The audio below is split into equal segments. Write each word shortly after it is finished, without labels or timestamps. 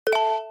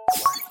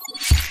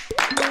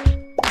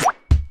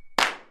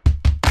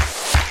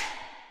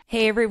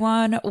Hey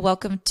everyone,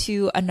 welcome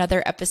to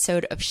another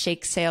episode of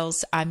Shake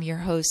Sales. I'm your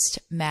host,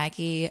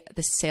 Maggie,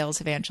 the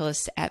sales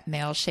evangelist at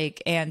Mailshake.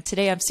 And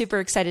today I'm super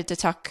excited to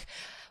talk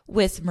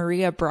with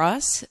Maria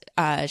Bras.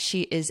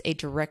 She is a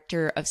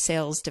director of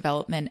sales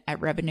development at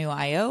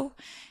Revenue.io.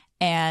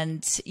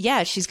 And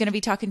yeah, she's going to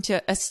be talking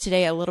to us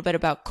today a little bit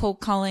about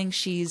cold calling.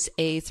 She's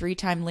a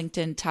 3-time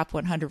LinkedIn Top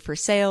 100 for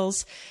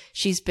sales.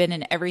 She's been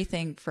in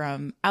everything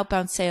from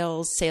outbound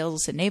sales,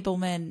 sales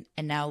enablement,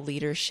 and now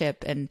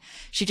leadership. And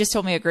she just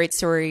told me a great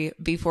story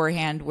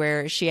beforehand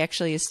where she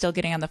actually is still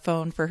getting on the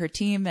phone for her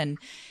team and,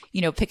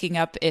 picking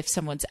up if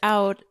someone's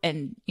out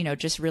and,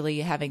 just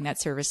really having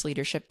that service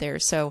leadership there.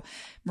 So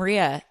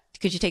Maria,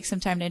 could you take some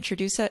time to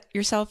introduce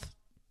yourself?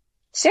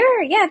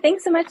 Sure. Yeah.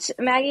 Thanks so much,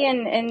 Maggie.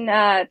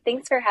 And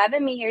thanks for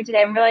having me here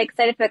today. I'm really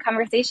excited for the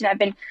conversation. I've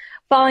been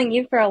following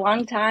you for a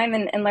long time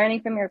and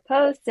learning from your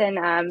posts.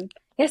 And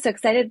so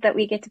excited that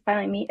we get to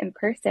finally meet in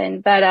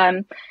person. But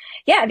I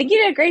think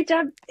you did a great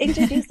job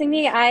introducing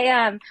me.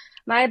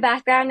 My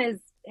background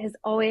has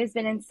always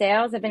been in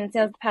sales. I've been in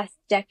sales the past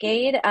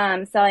decade,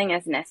 selling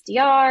as an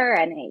SDR,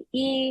 an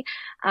AE.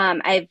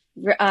 I've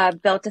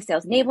built a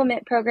sales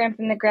enablement program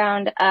from the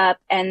ground up,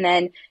 and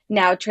then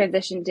now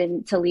transitioned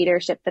into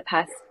leadership the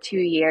past 2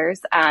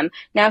 years.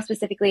 Now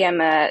specifically, I'm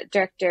a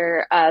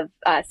director of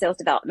sales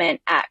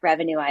development at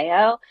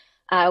Revenue.io,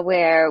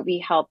 where we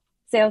help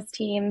sales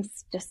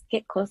teams just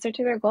get closer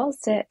to their goals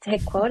to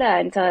hit quota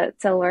and to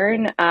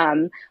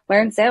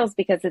learn sales,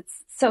 because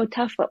it's so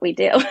tough what we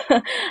do.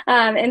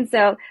 And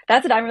so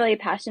that's what I'm really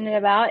passionate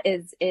about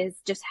is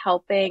just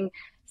helping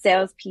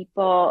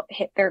salespeople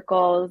hit their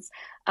goals,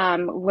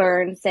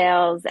 learn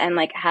sales, and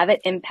have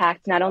it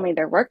impact not only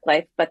their work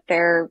life, but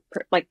their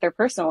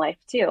personal life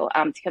too,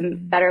 to become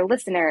better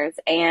listeners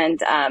and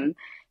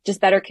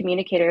just better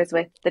communicators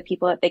with the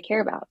people that they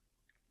care about.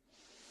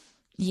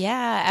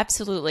 Yeah,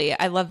 absolutely.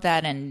 I love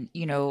that. And,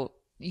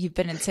 you've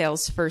been in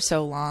sales for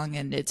so long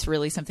and it's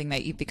really something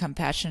that you've become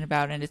passionate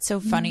about. And it's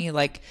so funny,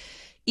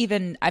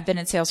 even I've been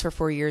in sales for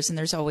 4 years and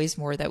there's always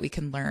more that we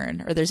can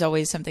learn, or there's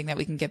always something that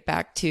we can get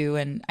back to.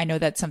 And I know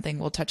that's something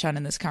we'll touch on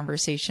in this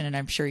conversation. And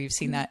I'm sure you've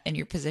seen that in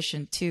your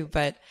position too,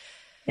 but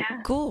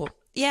yeah. Cool.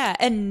 Yeah.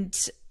 And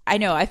I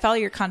know I follow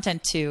your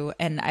content too.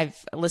 And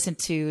I've listened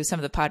to some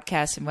of the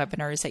podcasts and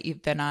webinars that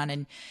you've been on,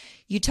 and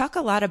you talk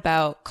a lot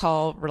about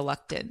call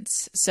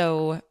reluctance.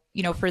 So,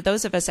 for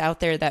those of us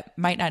out there that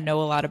might not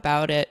know a lot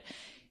about it,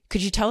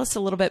 could you tell us a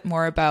little bit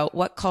more about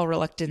what call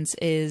reluctance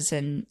is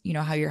and,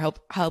 how you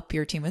help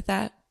your team with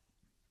that?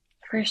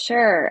 For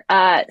sure.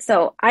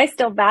 So I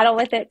still battle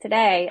with it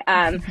today.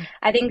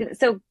 I think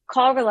so.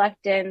 Call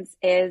reluctance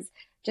is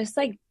just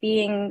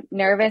being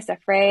nervous,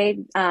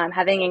 afraid,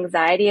 having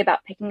anxiety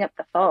about picking up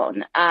the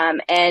phone.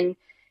 And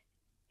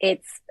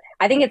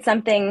I think it's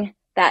something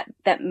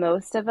that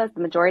most of us,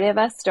 the majority of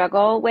us,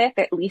 struggle with,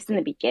 at least in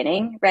the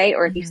beginning, right?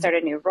 Or if you start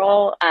a new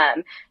role,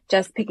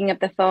 just picking up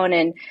the phone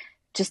and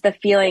just the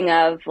feeling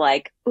of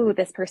ooh,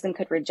 this person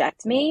could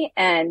reject me.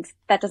 And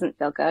that doesn't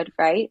feel good,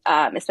 right?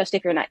 Especially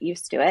if you're not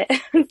used to it.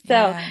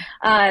 So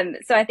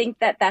I think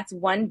that's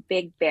one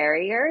big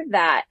barrier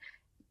that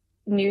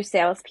new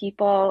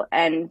salespeople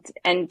and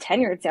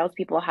tenured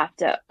salespeople have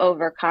to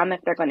overcome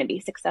if they're going to be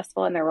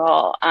successful in their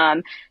role.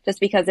 Just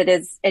because it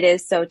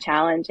is so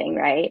challenging,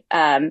 right?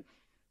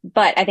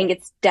 But I think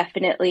it's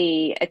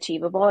definitely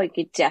achievable. You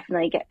could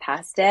definitely get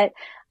past it,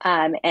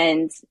 and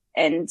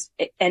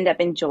end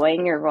up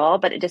enjoying your role.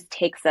 But it just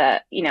takes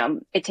a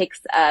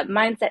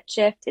mindset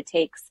shift. It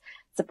takes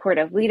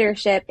supportive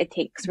leadership. It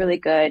takes really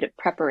good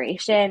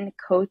preparation,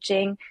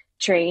 coaching,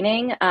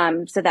 training,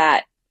 so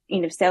that,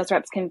 sales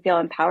reps can feel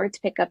empowered to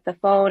pick up the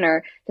phone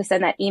or to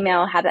send that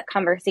email, have that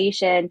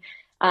conversation,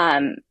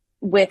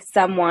 with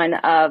someone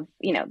of,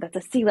 that's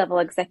a C-level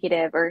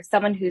executive or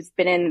someone who's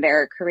been in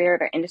their career,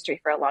 their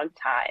industry for a long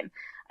time.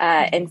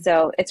 And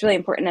so it's really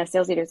important as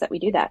sales leaders that we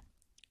do that.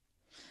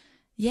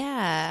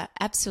 Yeah,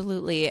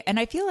 absolutely. And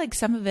I feel like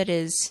some of it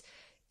is,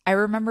 I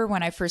remember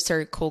when I first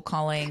started cold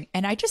calling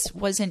and I just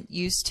wasn't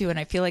used to, and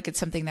I feel like it's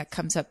something that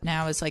comes up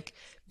now, is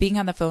being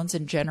on the phones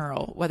in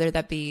general, whether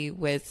that be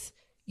with,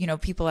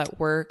 people at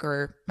work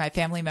or my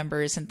family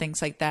members and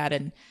things like that.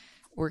 And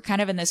we're kind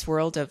of in this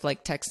world of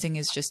texting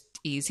is just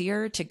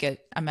easier to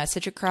get a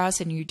message across,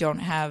 and you don't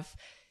have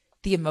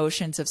the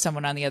emotions of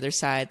someone on the other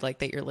side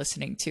that you're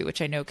listening to,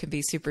 which I know can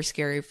be super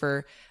scary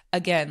for,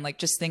 again,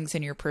 just things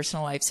in your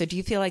personal life. So do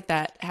you feel like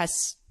that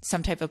has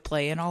some type of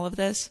play in all of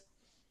this?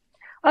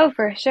 Oh,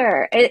 for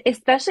sure.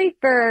 Especially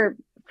for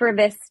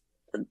this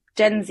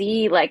Gen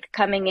Z,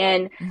 coming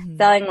in,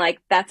 selling,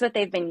 that's what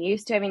they've been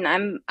used to. I mean,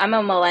 I'm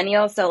a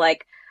millennial, so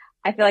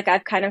I feel like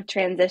I've kind of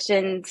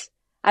transitioned.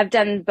 I've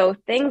done both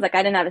things. I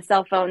didn't have a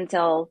cell phone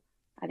until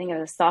I think I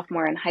was a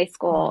sophomore in high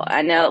school.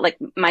 I know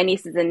my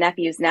nieces and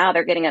nephews now,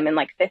 they're getting them in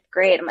 5th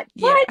grade. I'm like,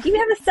 what? Yeah. You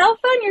have a cell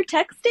phone? You're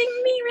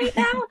texting me right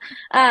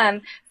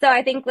now? So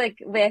I think with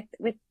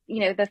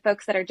the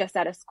folks that are just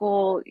out of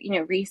school,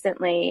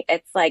 recently,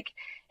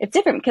 it's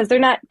different because they're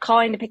not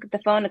calling to pick up the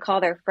phone to call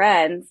their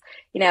friends.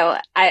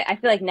 I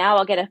feel like now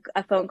I'll get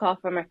a phone call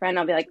from a friend.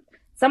 I'll be like,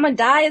 someone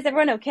died. Is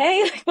everyone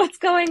okay? Like, what's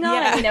going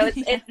on? Yeah.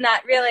 It's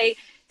not really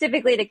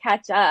typically to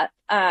catch up.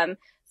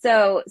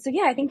 So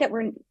yeah, I think that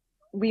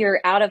we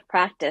are out of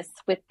practice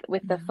with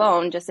the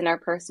phone just in our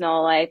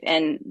personal life,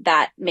 and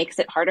that makes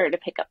it harder to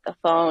pick up the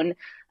phone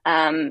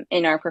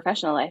in our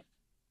professional life.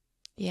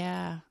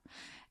 Yeah,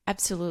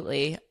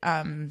 absolutely.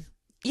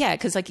 Yeah,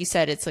 because like you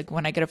said, it's like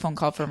when I get a phone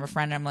call from a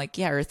friend, I'm like,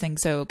 yeah, are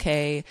things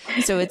okay?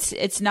 So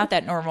it's not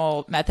that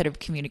normal method of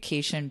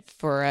communication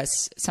for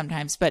us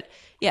sometimes, but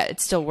yeah, it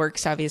still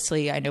works.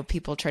 Obviously, I know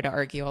people try to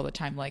argue all the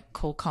time, like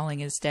cold calling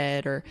is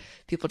dead, or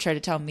people try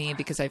to tell me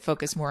because I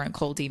focus more on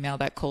cold email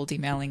that cold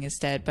emailing is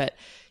dead. But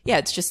yeah,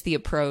 it's just the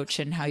approach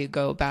and how you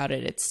go about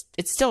it. It's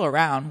still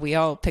around. We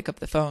all pick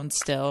up the phone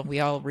still. We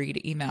all read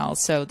emails,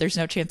 so there's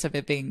no chance of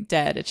it being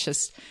dead. It's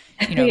just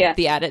Yeah.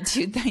 the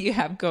attitude that you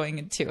have going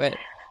into it.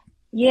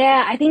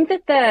 Yeah, I think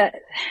that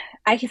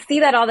I can see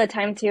that all the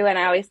time too, and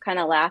I always kind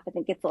of laugh. I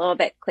think it's a little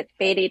bit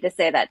clickbaity to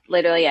say that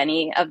literally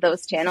any of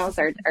those channels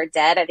are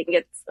dead. I think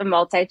it's a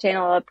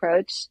multi-channel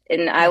approach,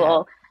 and I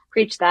will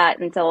preach that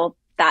until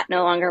that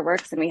no longer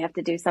works and we have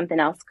to do something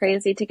else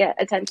crazy to get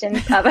attention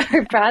of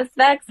our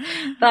prospects.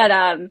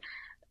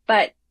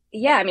 But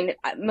yeah, I mean,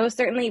 most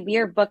certainly we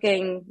are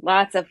booking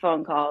lots of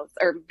phone calls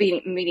or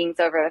meetings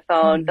over the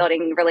phone,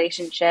 building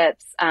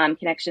relationships,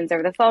 connections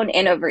over the phone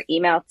and over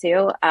email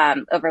too,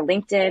 over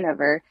LinkedIn,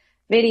 over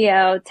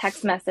video,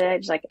 text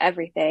message, like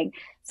everything.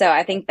 So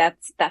I think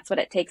that's what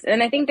it takes.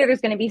 And I think there's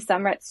going to be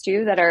some reps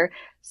too that are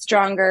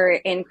stronger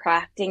in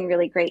crafting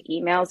really great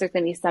emails. There's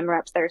going to be some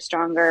reps that are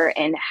stronger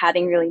in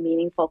having really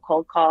meaningful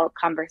cold call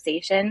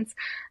conversations.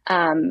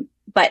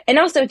 And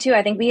also too,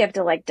 I think we have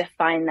to like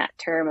define that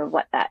term of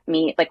what that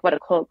means, like what a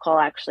cold call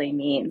actually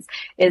means.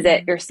 Is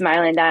it you're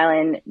smiling,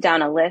 dialing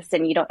down a list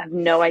and you don't have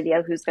no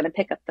idea who's going to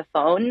pick up the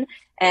phone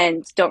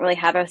and don't really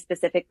have a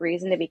specific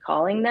reason to be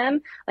calling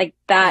them? Like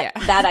that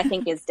I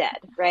think is dead,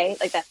 right?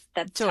 Like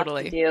that's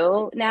totally tough to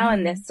do now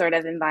in this sort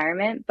of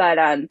environment. But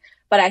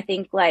I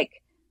think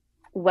like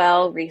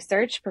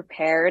well-researched,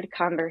 prepared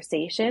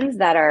conversations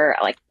that are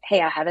like,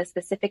 hey, I have a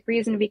specific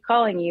reason to be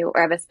calling you or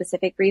I have a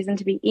specific reason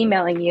to be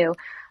emailing you.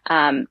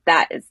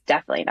 That is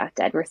definitely not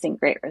dead. We're seeing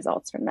great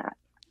results from that.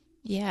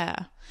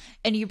 Yeah.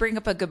 And you bring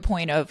up a good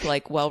point of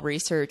like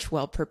well-researched,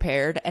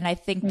 well-prepared. And I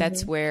think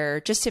that's where,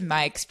 just in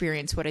my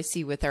experience, what I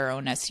see with our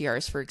own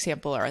SDRs, for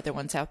example, or other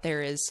ones out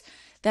there is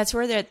that's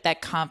where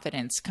that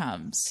confidence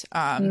comes,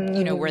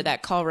 where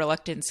that call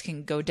reluctance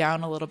can go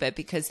down a little bit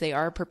because they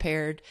are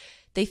prepared.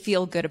 They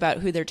feel good about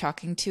who they're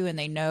talking to and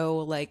they know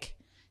like,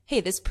 hey,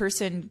 this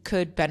person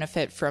could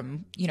benefit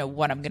from,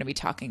 what I'm going to be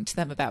talking to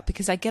them about.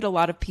 Because I get a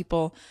lot of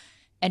people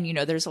and,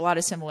 there's a lot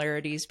of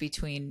similarities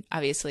between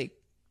obviously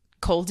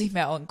cold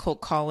email and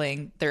cold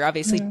calling. They're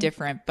obviously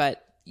different,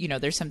 but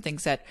there's some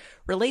things that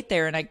relate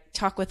there. And I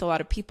talk with a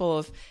lot of people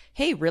of,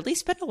 hey, really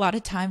spend a lot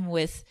of time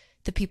with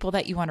the people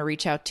that you want to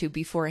reach out to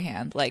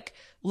beforehand. Like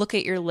look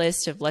at your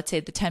list of, let's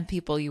say, the 10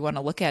 people you want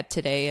to look at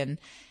today and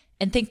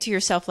think to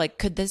yourself, like,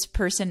 could this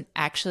person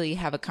actually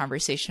have a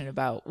conversation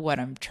about what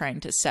I'm trying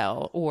to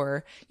sell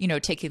or,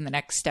 taking the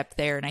next step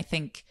there? And I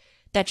think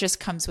that just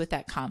comes with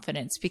that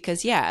confidence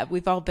because, yeah,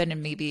 we've all been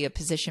in maybe a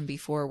position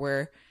before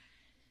where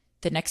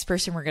the next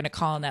person we're going to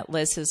call on that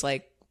list is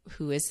like,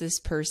 who is this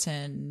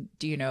person?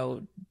 Do you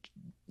know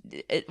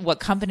what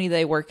company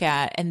they work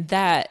at? And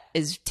that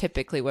is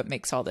typically what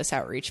makes all this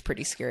outreach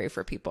pretty scary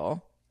for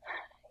people.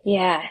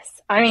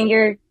 Yes. I mean,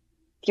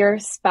 you're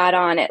spot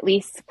on, at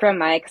least from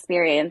my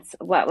experience,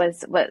 what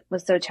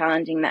was so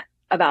challenging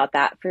about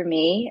that for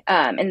me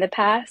in the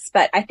past.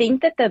 But I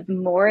think that the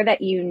more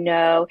that you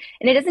know,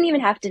 and it doesn't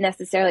even have to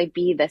necessarily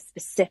be the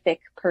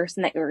specific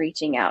person that you're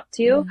reaching out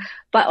to,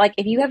 but like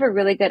if you have a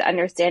really good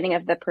understanding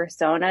of the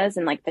personas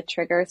and like the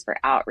triggers for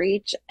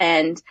outreach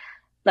and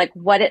like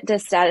what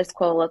does status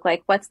quo look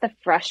like? What's the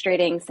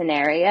frustrating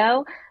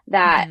scenario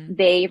that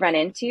they run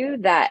into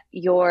that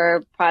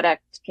your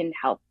product can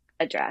help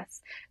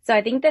address? So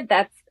I think that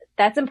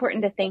that's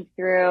important to think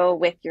through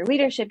with your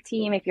leadership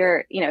team. If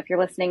you're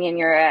listening and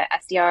you're a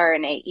SDR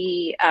and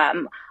AE,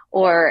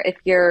 or if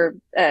you're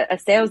a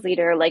sales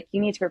leader, like you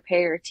need to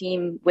prepare your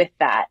team with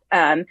that.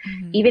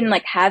 Even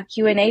like have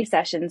Q&A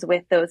sessions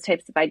with those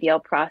types of ideal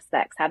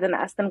prospects, have them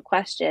ask them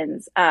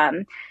questions,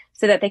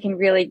 so that they can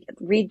really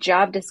read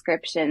job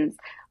descriptions,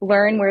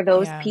 learn where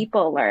those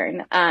people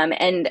learn.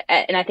 And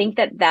I think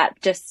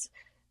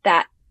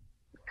that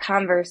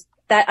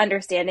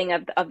understanding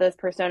of those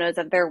personas,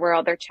 of their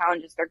world, their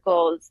challenges, their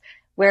goals,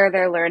 where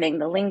they're learning,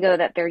 the lingo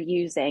that they're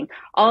using,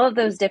 all of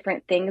those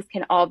different things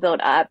can all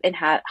build up and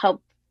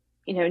help,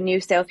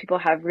 new salespeople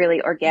have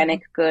really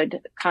organic,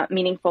 good,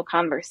 meaningful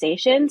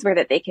conversations where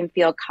that they can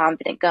feel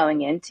confident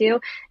going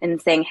into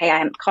and saying, hey,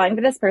 I'm calling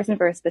for this person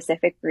for a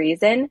specific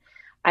reason.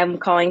 I'm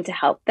calling to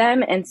help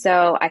them. And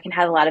so I can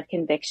have a lot of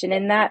conviction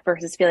in that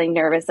versus feeling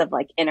nervous of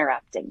like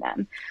interrupting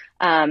them.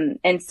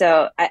 And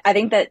so I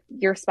think that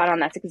you're spot on.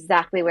 That's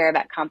exactly where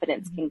that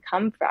confidence can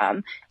come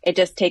from. It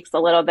just takes a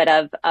little bit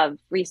of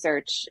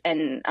research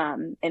and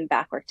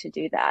back work to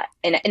do that.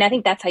 And I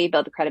think that's how you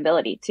build the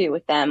credibility too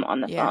with them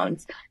on the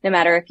phones, no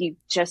matter if you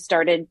just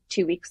started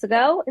 2 weeks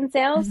ago in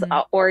sales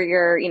or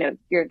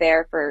you're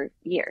there for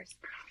years.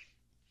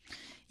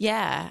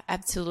 Yeah,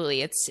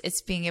 absolutely.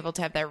 It's being able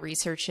to have that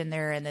research in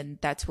there, and then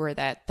that's where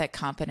that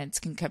confidence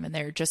can come in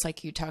there, just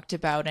like you talked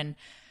about. And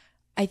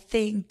I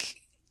think,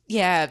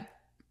 yeah,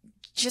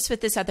 just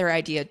with this other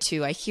idea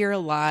too, I hear a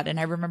lot, and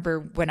I remember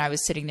when I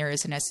was sitting there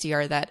as an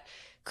SDR that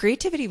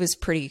creativity was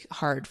pretty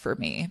hard for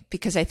me,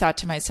 because I thought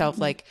to myself,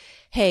 like,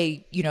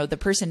 hey, the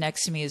person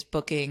next to me is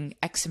booking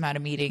X amount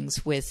of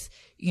meetings with,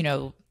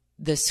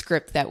 the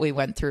script that we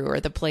went through or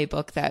the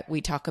playbook that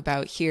we talk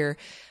about here.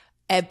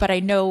 But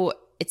I know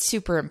it's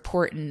super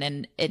important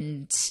and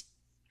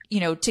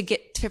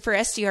for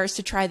SDRs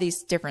to try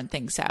these different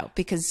things out,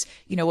 because,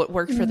 what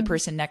worked for the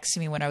person next to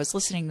me when I was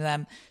listening to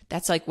them,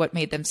 that's like what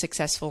made them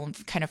successful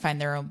and kind of find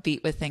their own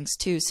beat with things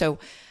too. So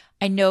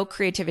I know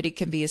creativity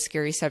can be a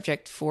scary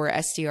subject for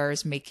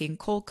SDRs making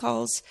cold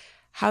calls.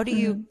 How do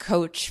you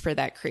coach for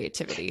that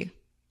creativity?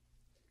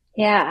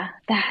 Yeah,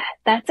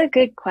 that's a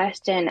good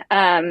question.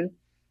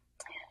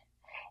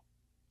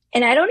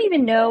 And I don't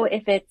even know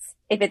if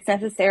it's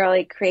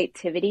necessarily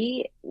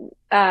creativity.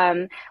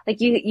 Like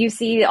you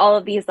see all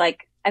of these,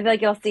 like, I feel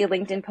like you'll see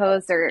LinkedIn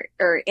posts or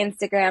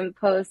Instagram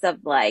posts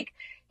of, like,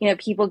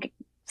 people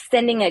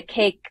sending a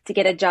cake to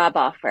get a job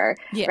offer,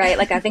 right?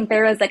 Like, I think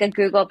there was like a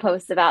Google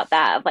post about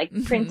that, of like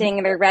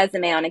printing their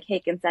resume on a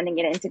cake and sending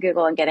it into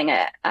Google and getting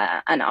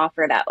an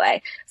offer that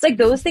way. So like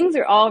those things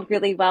are all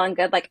really well and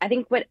good. Like, I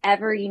think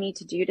whatever you need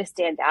to do to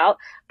stand out,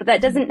 but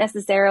that doesn't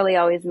necessarily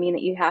always mean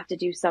that you have to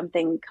do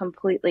something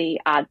completely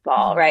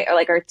oddball, right?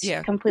 Or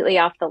completely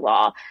off the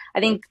wall.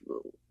 I think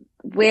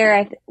what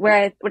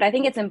I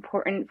think it's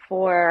important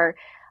for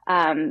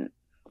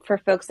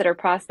folks that are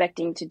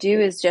prospecting to do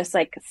is just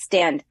like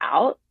stand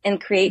out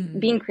and create.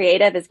 Being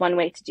creative is one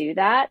way to do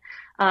that.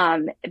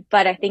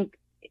 But I think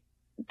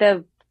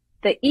the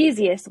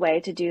easiest way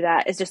to do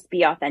that is just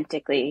be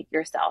authentically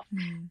yourself.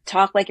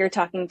 Talk like you're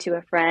talking to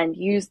a friend.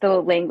 Use the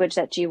language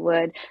that you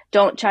would.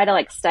 Don't try to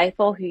like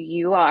stifle who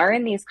you are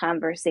in these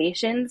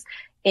conversations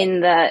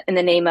in the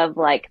name of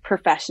like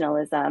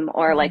professionalism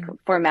or like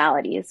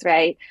formalities,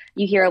 right?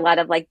 You hear a lot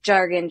of like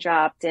jargon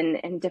dropped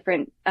and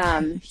different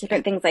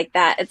things like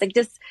that. It's like,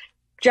 just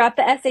drop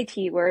the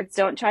SAT words.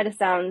 Don't try to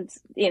sound,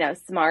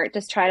 smart.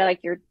 Just try to,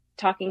 like, you're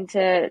talking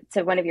to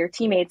one of your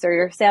teammates or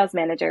your sales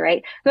manager,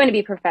 right? You want to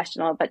be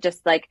professional, but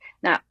just like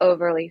not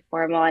overly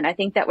formal. And I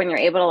think that when you're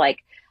able to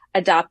like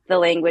adopt the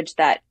language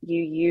that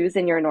you use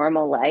in your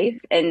normal life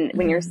and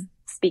when you're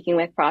speaking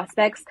with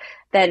prospects,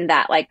 then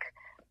that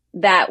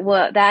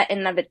in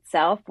and of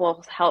itself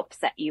will help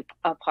set you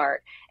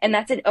apart. And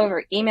that's it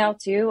over email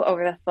too,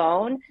 over the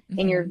phone,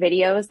 in your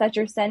videos that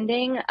you're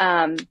sending,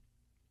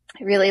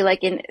 really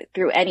like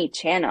through any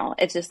channel.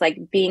 It's just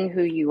like being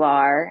who you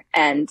are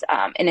and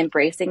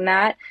embracing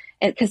that.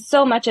 And cause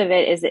so much of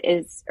it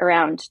is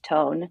around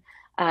tone.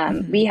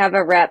 We have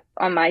a rep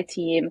on my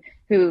team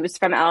who's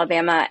from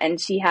Alabama, and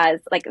she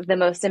has like the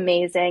most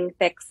amazing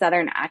thick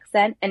Southern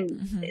accent.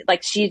 And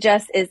like, she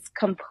just is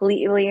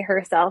completely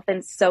herself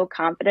and so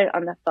confident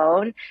on the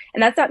phone.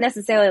 And that's not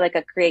necessarily like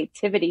a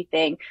creativity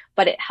thing,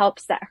 but it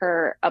helps set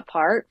her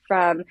apart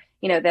from,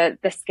 the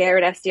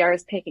scared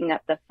SDRs picking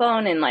up the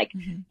phone and like,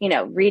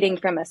 reading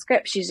from a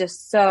script. She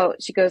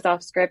goes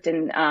off script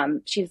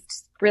and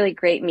she's really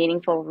great,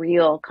 meaningful,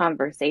 real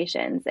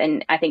conversations.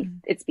 And I think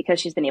it's because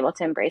she's been able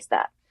to embrace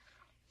that.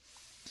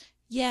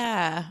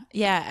 Yeah,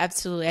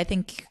 absolutely. I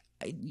think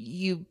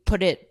you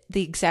put it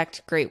the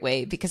exact great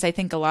way, because I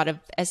think a lot of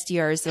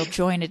SDRs, they'll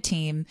join a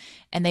team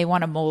and they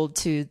want to mold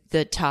to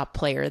the top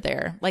player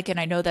there. Like, and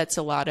I know that's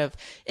a lot of,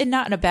 and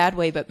not in a bad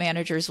way, but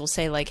managers will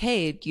say like,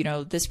 hey,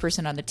 this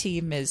person on the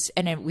team is,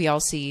 and then we all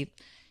see,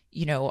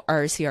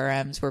 our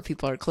CRMs where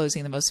people are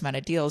closing the most amount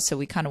of deals. So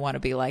we kind of want to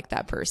be like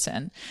that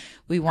person.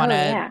 We want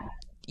to,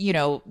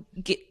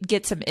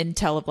 get some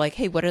intel of like,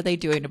 hey, what are they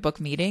doing to book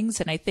meetings?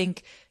 And I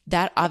think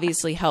that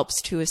obviously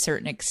helps to a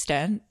certain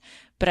extent,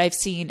 but I've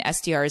seen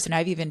SDRs, and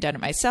I've even done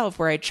it myself,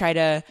 where I try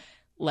to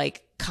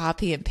like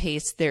copy and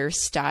paste their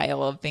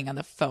style of being on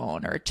the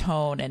phone or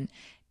tone, and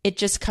it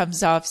just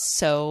comes off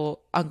so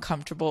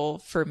uncomfortable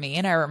for me.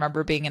 And I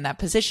remember being in that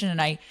position,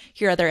 and I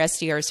hear other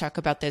SDRs talk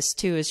about this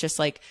too. It's just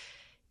like,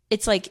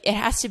 it's like, it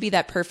has to be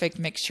that perfect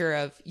mixture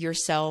of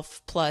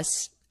yourself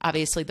plus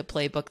obviously the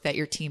playbook that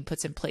your team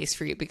puts in place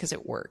for you, because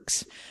it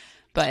works.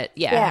 But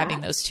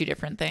having those two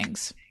different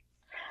things.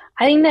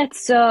 I think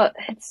it's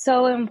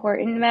so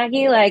important,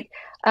 Maggie. Like,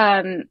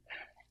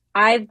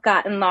 I've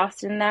gotten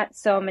lost in that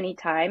so many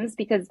times,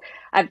 because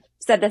I've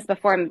said this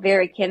before, I'm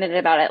very candid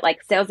about it.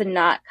 Like, sales did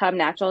not come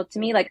natural to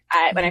me. Like,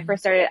 when I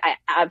first started, I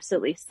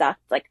absolutely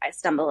sucked. Like, I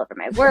stumbled over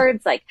my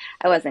words. Like,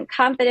 I wasn't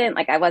confident.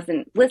 Like, I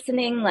wasn't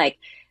listening. Like,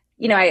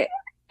 I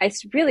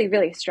really,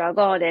 really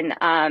struggled.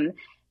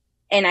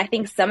 And I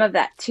think some of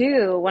that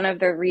too, one of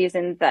the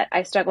reasons that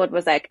I struggled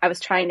was like I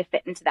was trying to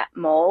fit into that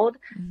mold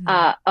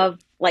of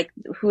like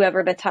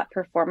whoever the top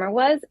performer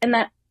was, and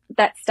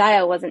that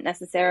style wasn't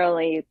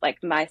necessarily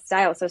like my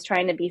style. So I was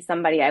trying to be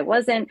somebody I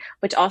wasn't,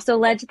 which also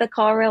led to the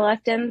call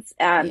reluctance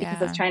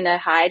because I was trying to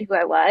hide who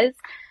I was,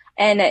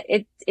 and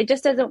it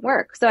just doesn't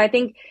work. So I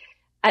think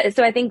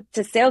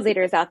to sales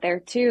leaders out there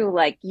too,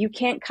 like you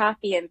can't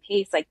copy and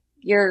paste. Like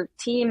your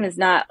team is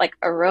not like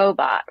a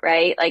robot,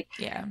 right? Like,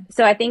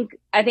 so I think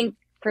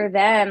for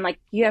them, like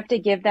you have to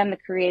give them the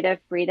creative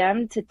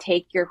freedom to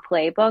take your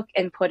playbook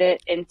and put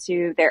it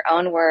into their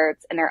own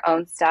words and their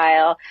own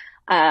style.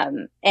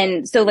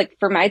 And so like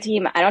for my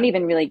team, I don't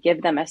even really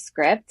give them a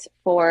script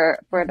for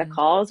the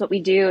calls. What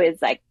we do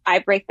is like, I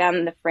break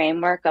down the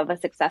framework of a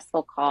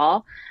successful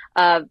call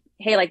of,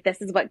 hey, like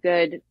this is what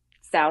good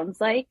sounds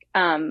like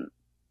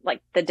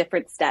the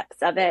different steps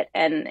of it.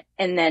 And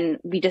then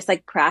we just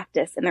like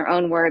practice in their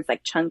own words,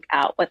 like chunk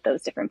out what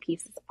those different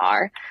pieces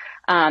are.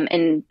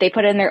 And they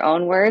put it in their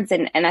own words.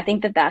 And I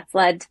think that that's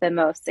led to the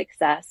most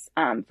success,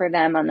 for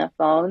them on the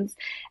phones.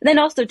 And then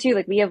also too,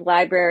 like we have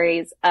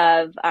libraries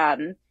of,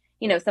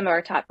 some of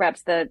our top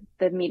reps, the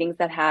meetings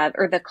that have,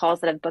 or the calls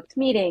that have booked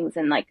meetings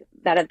and like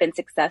that have been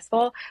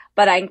successful.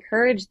 But I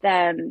encourage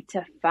them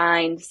to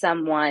find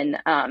someone,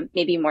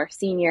 maybe more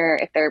senior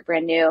if they're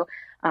brand new,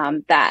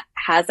 that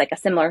has like a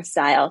similar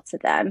style to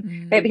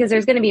them, right? Because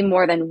there's going to be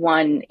more than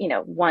one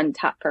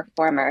top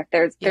performer.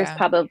 There's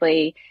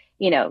probably,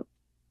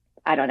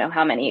 I don't know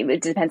how many,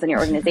 it depends on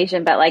your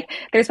organization, but like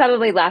there's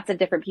probably lots of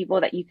different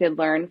people that you could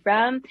learn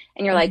from.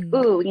 And you're like,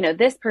 ooh,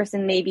 this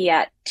person may be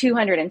at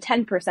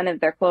 210% of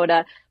their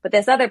quota, but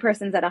this other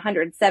person's at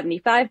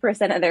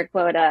 175% of their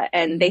quota.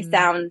 And they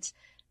sound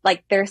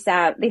like they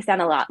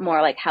sound a lot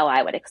more like how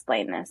I would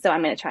explain this. So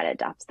I'm going to try to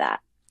adopt that.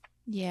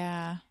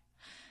 Yeah.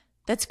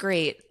 That's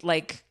great.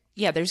 Like,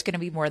 yeah, there's going to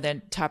be more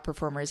than top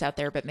performers out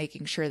there, but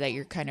making sure that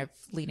you're kind of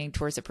leaning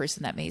towards a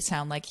person that may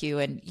sound like you.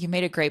 And you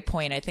made a great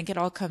point. I think it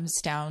all comes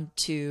down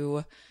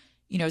to,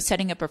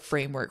 setting up a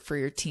framework for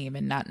your team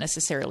and not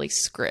necessarily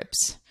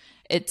scripts.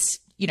 It's,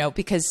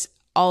 because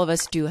all of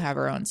us do have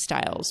our own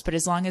styles, but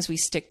as long as we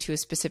stick to a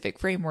specific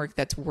framework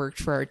that's worked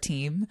for our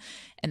team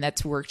and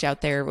that's worked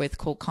out there with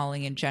cold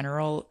calling in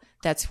general,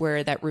 that's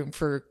where that room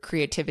for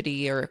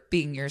creativity or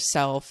being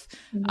yourself,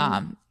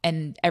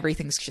 and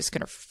everything's just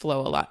going to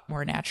flow a lot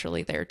more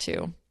naturally there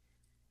too.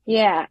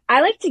 Yeah.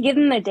 I like to give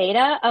them the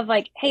data of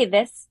like, hey,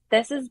 this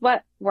is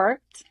what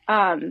worked.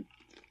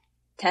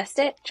 Test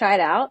it, try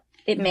it out.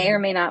 It may or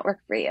may not work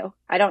for you.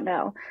 I don't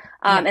know.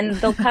 And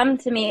they'll come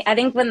to me. I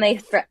think when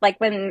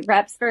when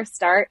reps first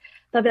start,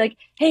 they'll be like,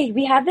 hey,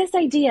 we have this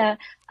idea.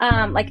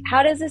 Like,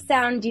 how does this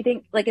sound? Do you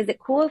think, like, is it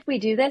cool if we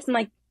do this? I'm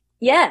like,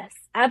 yes,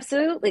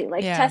 absolutely.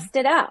 Like, test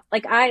it out.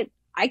 Like, I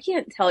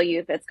can't tell you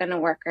if it's going to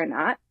work or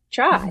not.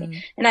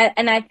 Try.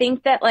 And I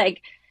think that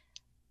like,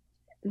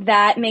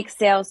 that makes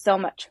sales so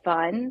much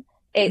fun.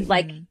 It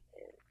like,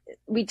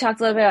 we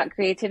talked a little bit about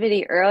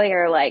creativity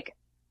earlier, like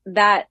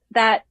that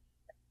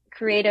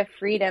creative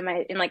freedom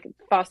and like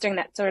fostering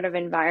that sort of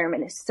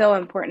environment is so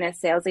important as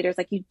sales leaders.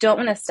 Like you don't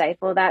want to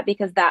stifle that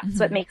because that's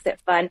what makes it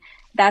fun.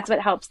 That's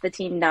what helps the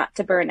team not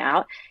to burn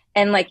out.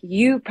 And like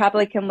you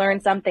probably can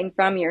learn something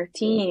from your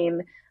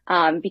team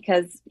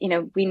because,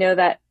 we know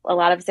that a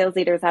lot of sales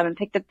leaders haven't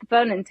picked up the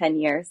phone in 10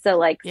 years. So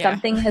like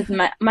something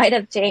might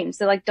have changed.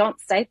 So like, don't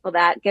stifle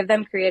that, give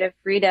them creative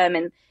freedom.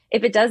 And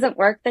if it doesn't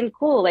work, then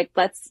cool. Like,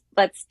 let's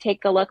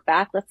take a look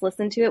back. Let's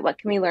listen to it. What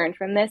can we learn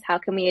from this? How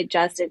can we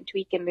adjust and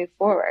tweak and move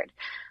forward?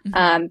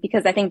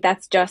 Because I think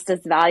that's just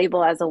as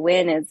valuable as a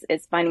win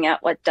is finding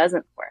out what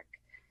doesn't work.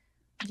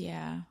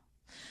 Yeah.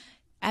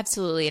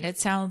 Absolutely. And it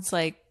sounds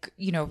like,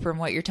 from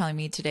what you're telling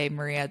me today,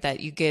 Maria,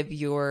 that you give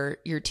your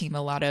team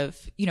a lot of,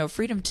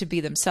 freedom to be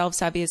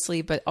themselves,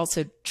 obviously, but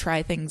also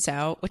try things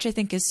out, which I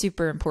think is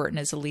super important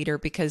as a leader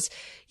because,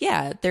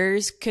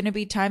 there's going to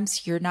be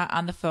times you're not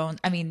on the phone.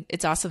 I mean,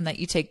 it's awesome that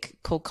you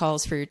take cold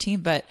calls for your team,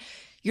 but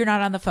you're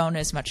not on the phone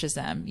as much as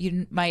them.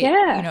 You might,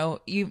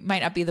 you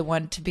might not be the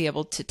one to be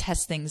able to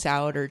test things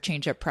out or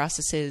change up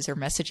processes or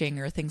messaging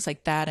or things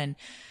like that. And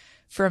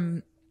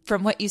from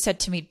what you said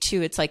to me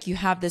too, it's like you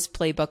have this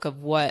playbook of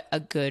what a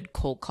good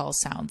cold call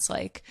sounds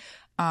like.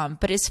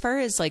 But as far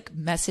as like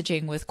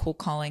messaging with cold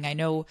calling, I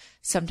know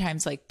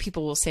sometimes like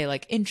people will say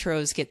like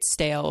intros get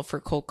stale for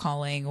cold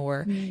calling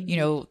or,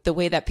 the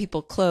way that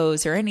people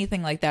close or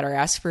anything like that or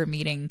ask for a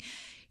meeting,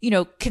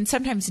 can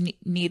sometimes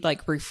need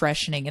like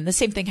refreshing. And the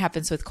same thing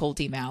happens with cold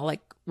email.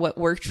 Like what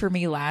worked for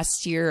me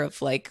last year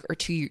of like, or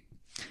 2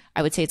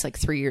 I would say it's like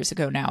 3 years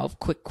ago now of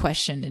quick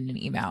question in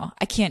an email.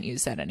 I can't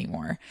use that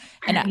anymore.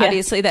 And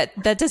obviously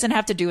that doesn't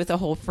have to do with the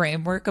whole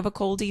framework of a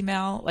cold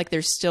email. Like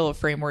there's still a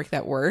framework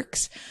that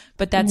works,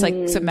 but that's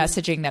like some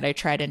messaging that I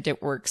tried and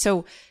didn't work.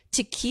 So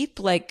to keep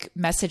like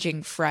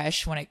messaging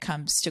fresh when it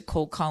comes to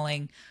cold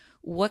calling,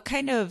 what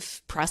kind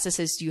of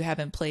processes do you have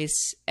in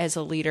place as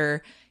a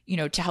leader,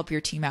 to help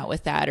your team out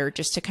with that or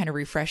just to kind of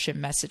refresh your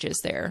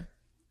messages there?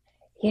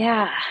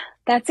 Yeah,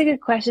 that's a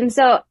good question.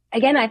 So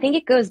again, I think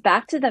it goes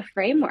back to the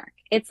framework.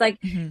 It's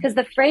like, because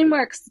the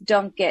frameworks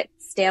don't get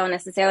stale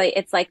necessarily.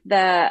 It's like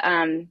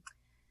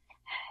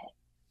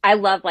I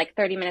love like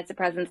 30 Minutes of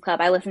President's Club.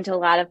 I listen to a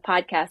lot of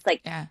podcasts.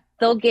 Like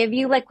they'll give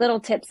you like little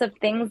tips of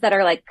things that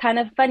are like kind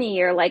of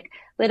funny or like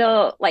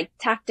little like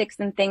tactics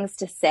and things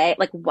to say,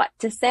 like what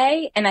to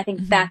say. And I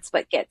think that's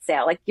what gets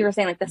sale. Like you were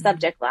saying, like the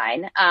subject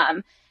line.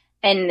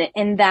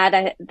 And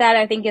that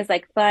I think is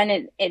like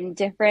fun and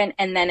different.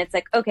 And then it's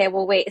like, okay,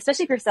 well, wait,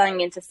 especially if you're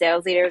selling into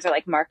sales leaders or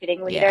like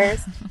marketing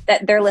leaders,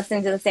 that they're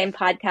listening to the same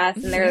podcast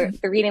and they're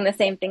reading the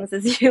same things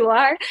as you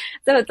are.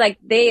 So it's like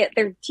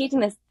they're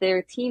teaching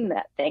their team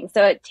that thing.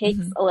 So it takes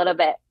a little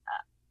bit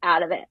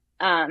out of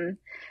it.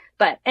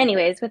 But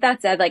anyways, with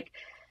that said, like,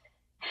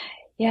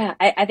 yeah,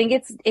 I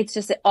think it's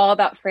just all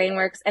about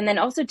frameworks. And then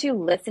also too,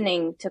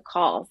 listening to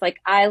calls. Like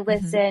I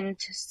listen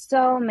to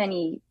so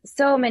many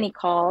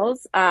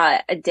calls,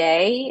 a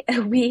day, a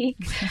week,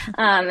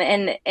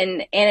 and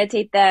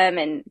annotate them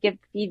and give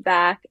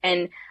feedback.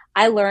 And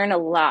I learn a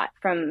lot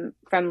from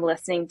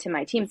listening to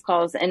my team's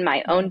calls and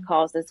my own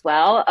calls as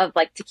well, of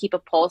like to keep a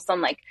pulse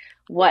on like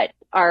what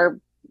our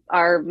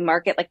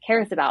market like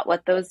cares about,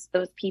 what those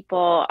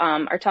people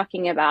are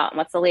talking about, and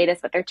what's the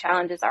latest, what their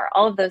challenges are,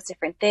 all of those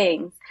different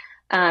things.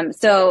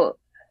 So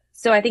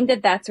I think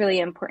that that's really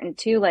important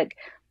too. Like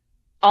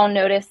I'll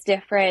notice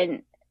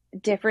different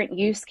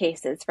use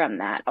cases from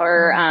that,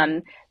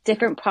 or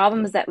different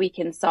problems that we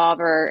can solve,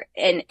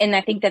 and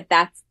I think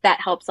that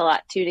helps a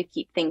lot too, to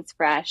keep things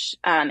fresh,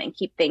 and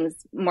keep things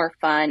more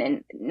fun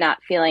and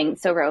not feeling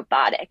so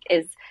robotic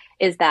is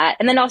that.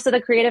 And then also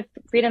the creative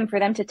freedom for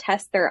them to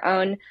test their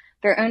own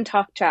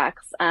talk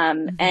tracks.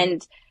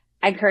 And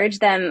I encourage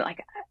them,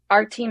 like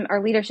our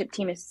leadership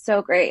team is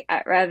so great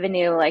at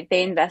revenue. Like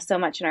they invest so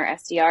much in our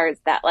SDRs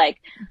that like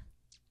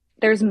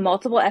there's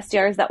multiple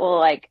SDRs that will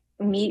like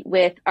meet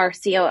with our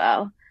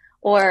COO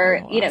or,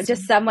 awesome.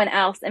 Just someone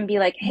else and be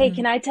like, hey,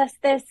 can I test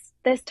this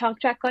talk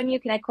track on you?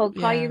 Can I cold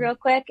call you real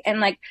quick? And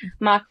like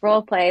mock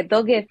role play,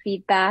 they'll give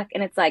feedback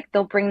and it's like,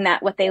 they'll bring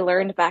what they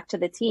learned back to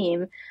the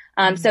team.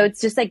 So it's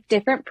just like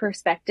different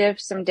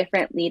perspectives from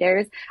different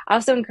leaders. I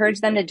also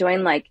encourage them to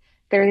join like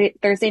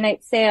Thursday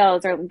night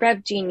sales or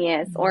Rev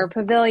Genius or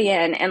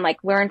Pavilion and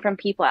like learn from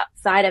people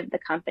outside of the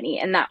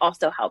company. And that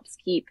also helps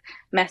keep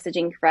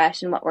messaging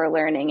fresh and what we're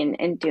learning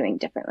and doing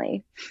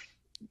differently.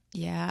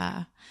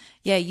 Yeah.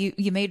 Yeah.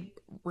 You made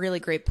really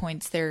great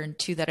points there. And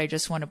two that I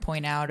just want to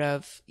point out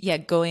of,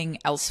 going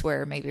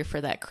elsewhere, maybe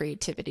for that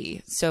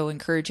creativity. So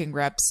encouraging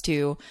reps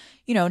to,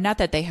 not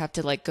that they have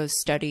to like go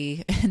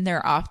study in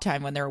their off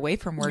time when they're away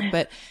from work,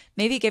 but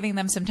maybe giving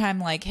them some time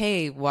like,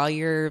 hey, while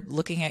you're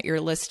looking at your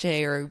list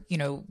today or,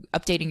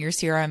 updating your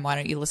CRM, why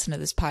don't you listen to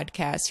this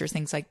podcast or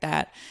things like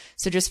that?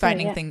 So just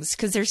finding things,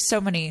 because there's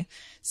so many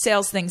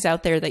sales things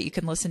out there that you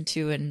can listen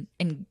to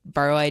and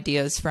borrow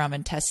ideas from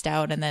and test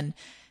out. And then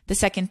the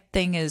second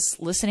thing is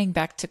listening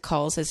back to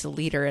calls as a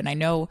leader. And I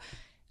know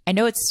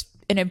it's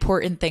an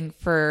important thing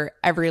for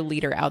every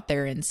leader out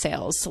there in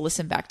sales to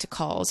listen back to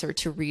calls or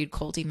to read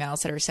cold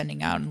emails that are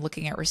sending out and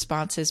looking at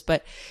responses.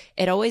 But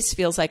it always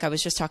feels like, I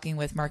was just talking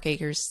with Mark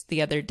Akers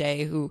the other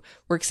day, who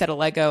works at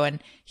Allego,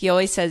 and he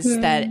always says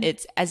that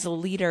it's, as a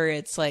leader,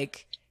 it's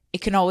like,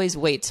 it can always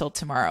wait till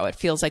tomorrow. It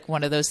feels like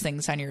one of those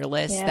things on your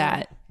list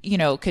that,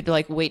 could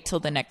like wait till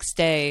the next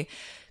day,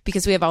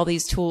 because we have all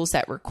these tools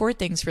that record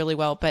things really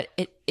well. But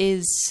it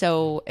is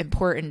so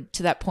important,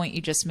 to that point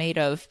you just made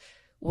of,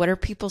 what are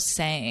people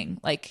saying?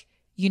 Like,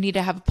 you need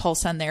to have a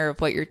pulse on there of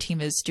what your team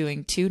is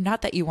doing too.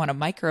 Not that you want to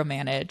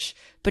micromanage,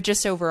 but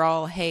just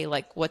overall, hey,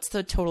 like, what's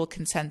the total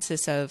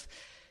consensus of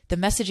the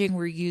messaging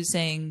we're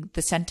using,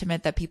 the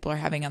sentiment that people are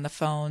having on the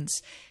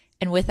phones?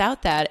 And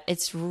without that,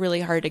 it's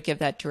really hard to give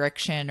that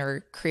direction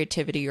or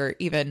creativity or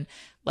even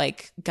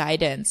like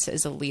guidance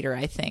as a leader,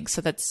 I think. So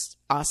that's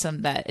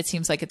awesome that it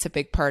seems like it's a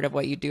big part of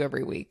what you do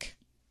every week.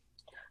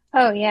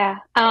 Oh, yeah.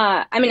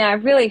 I mean, I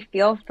really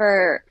feel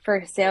for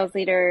sales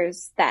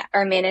leaders that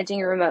are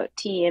managing remote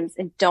teams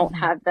and don't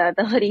have the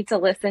ability to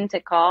listen to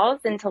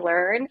calls and to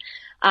learn.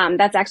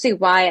 That's actually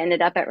why I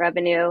ended up at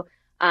Revenue.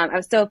 I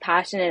was so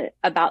passionate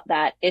about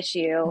that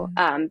issue,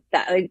 and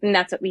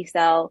that's what we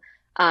sell,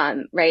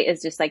 right?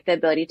 Is just like the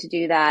ability to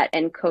do that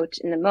and coach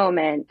in the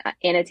moment,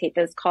 annotate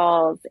those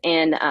calls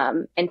and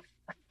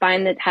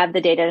have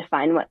the data to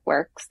find what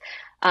works.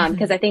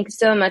 Because I think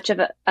so much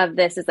of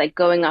this is like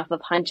going off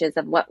of hunches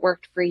of what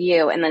worked for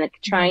you, and then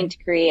trying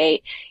to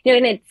create,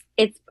 and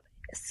it's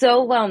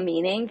so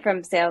well-meaning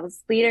from sales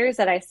leaders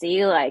that I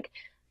see like,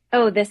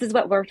 oh, this is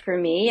what worked for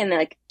me, and they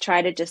like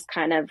try to just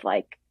kind of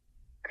like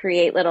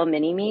create little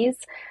mini-me's.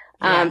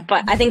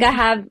 But I think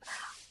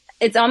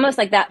it's almost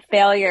like that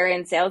failure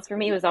in sales for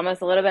me was almost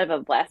a little bit of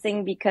a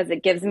blessing, because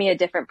it gives me a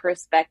different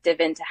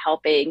perspective into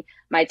helping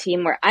my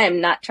team, where I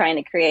am not trying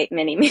to create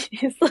mini-me's.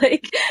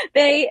 Like,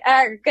 they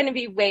are going to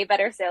be way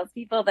better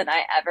salespeople than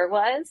I ever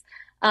was.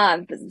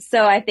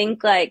 So I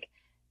think like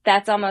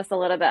that's almost a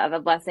little bit of a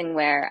blessing,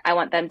 where I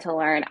want them to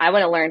learn. I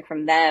want to learn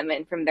from them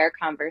and from their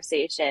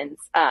conversations.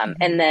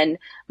 And then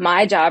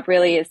my job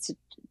really is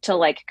to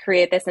like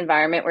create this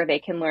environment where they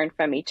can learn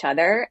from each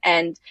other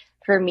and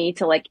for me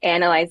to like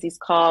analyze these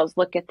calls,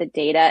 look at the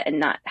data, and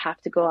not have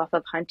to go off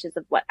of hunches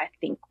of what I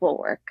think will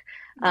work.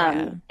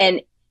 Yeah.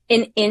 And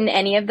in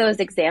any of those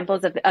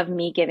examples of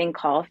me giving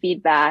call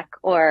feedback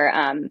or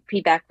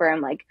feedback where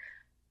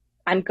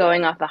I'm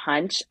going off a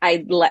hunch,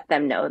 I let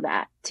them know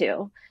that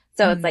too.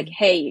 So it's like,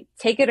 hey,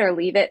 take it or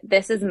leave it.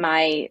 This is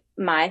my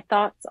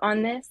thoughts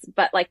on this,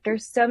 but like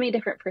there's so many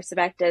different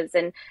perspectives,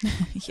 and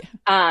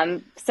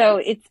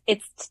so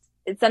it's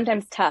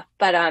sometimes tough,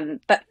 but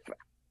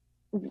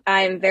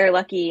I'm very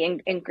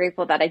lucky and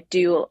grateful that I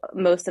do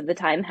most of the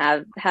time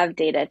have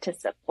data to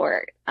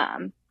support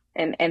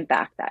and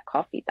back that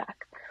call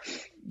feedback.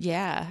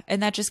 Yeah.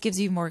 And that just gives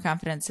you more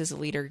confidence as a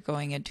leader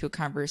going into a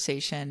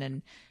conversation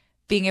and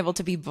being able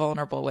to be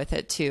vulnerable with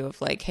it too,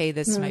 of like, hey,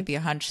 this might be a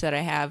hunch that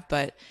I have,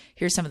 but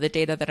here's some of the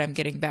data that I'm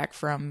getting back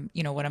from,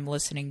 what I'm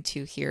listening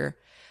to here.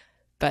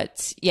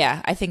 But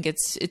yeah, I think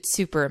it's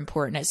super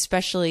important,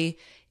 especially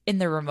in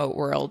the remote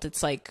world.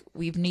 It's like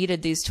we've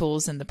needed these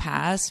tools in the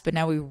past, but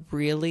now we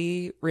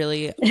really,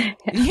 really,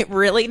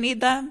 really need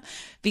them,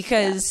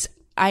 because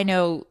I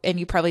know, and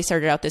you probably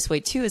started out this way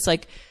too, it's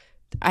like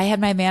I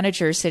had my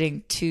manager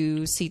sitting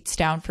 2 seats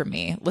down from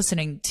me,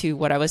 listening to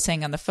what I was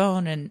saying on the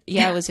phone. And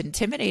it was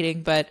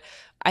intimidating, but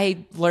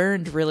I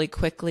learned really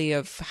quickly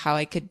of how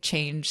I could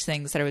change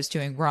things that I was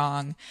doing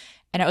wrong.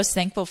 And I was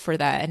thankful for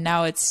that. And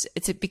now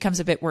it becomes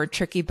a bit more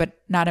tricky, but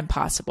not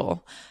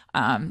impossible.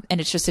 And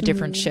it's just a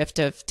different shift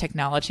of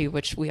technology,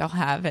 which we all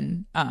have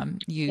and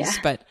use.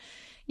 But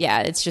yeah,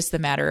 it's just the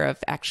matter of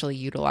actually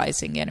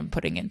utilizing it and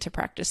putting it into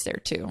practice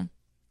there too.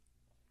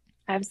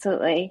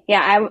 Absolutely.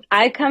 Yeah.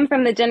 I come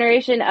from the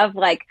generation of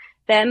like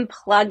them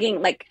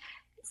plugging, like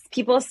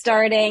people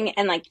starting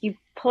and like you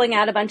pulling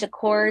out a bunch of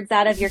cords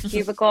out of your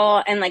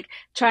cubicle and like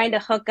trying to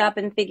hook up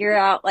and figure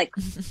out like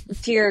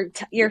to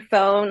your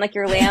phone, like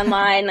your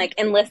landline, like,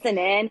 and listen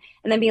in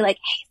and then be like,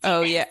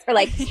 hey, or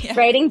like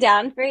writing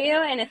down for you.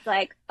 And it's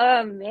like,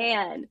 oh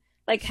man,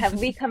 like have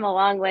we come a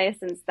long way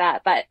since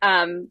that?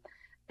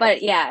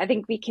 But yeah, I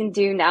think we can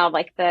do now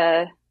like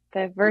the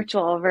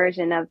virtual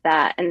version of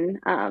that.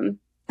 And,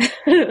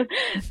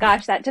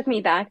 gosh, that took me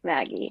back,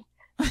 Maggie,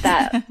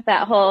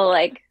 that whole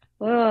like,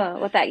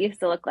 what that used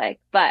to look like.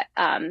 But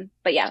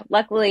yeah,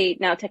 luckily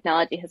now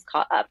technology has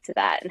caught up to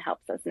that and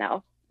helps us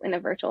now in a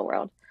virtual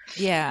world.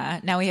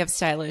 Yeah. Now we have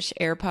stylish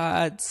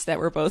AirPods that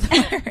we're both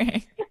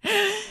wearing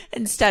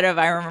instead of,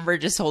 I remember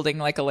just holding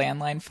like a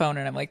landline phone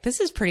and I'm like, this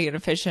is pretty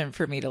inefficient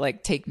for me to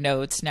like take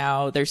notes.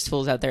 Now there's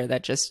tools out there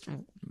that just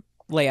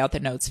lay out the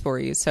notes for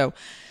you. So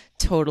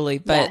totally.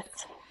 But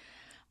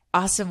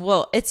awesome.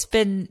 Well, it's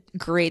been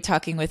great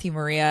talking with you,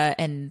 Maria,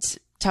 and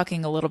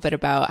talking a little bit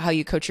about how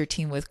you coach your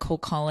team with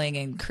cold calling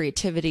and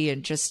creativity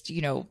and just,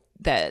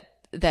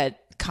 that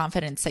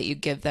confidence that you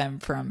give them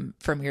from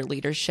your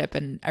leadership.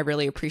 And I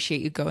really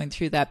appreciate you going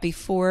through that.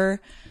 Before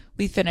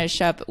we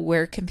finish up,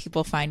 where can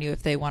people find you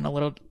if they want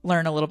to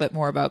learn a little bit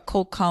more about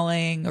cold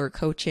calling or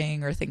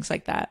coaching or things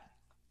like that?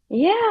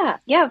 Yeah,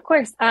 of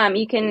course.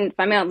 You can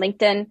find me on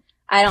LinkedIn.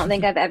 I don't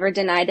think I've ever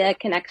denied a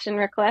connection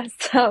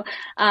request. So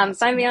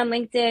find me on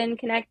LinkedIn,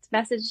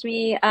 message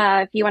me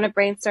if you want to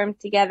brainstorm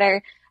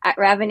together at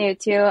Revenue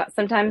too.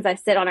 Sometimes I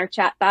sit on our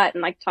chat bot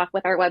and like talk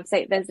with our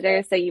website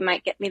visitors. So you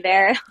might get me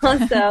there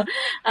also.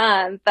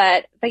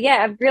 But yeah,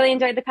 I've really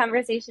enjoyed the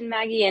conversation,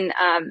 Maggie, and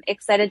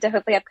excited to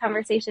hopefully have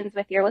conversations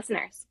with your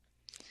listeners.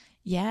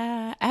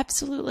 Yeah,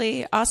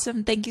 absolutely.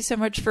 Awesome. Thank you so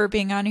much for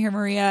being on here,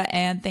 Maria.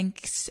 And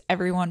thanks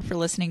everyone for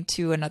listening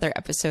to another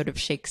episode of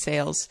Shake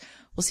Sales.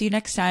 We'll see you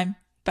next time.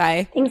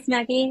 Bye. Thanks,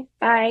 Maggie.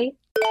 Bye.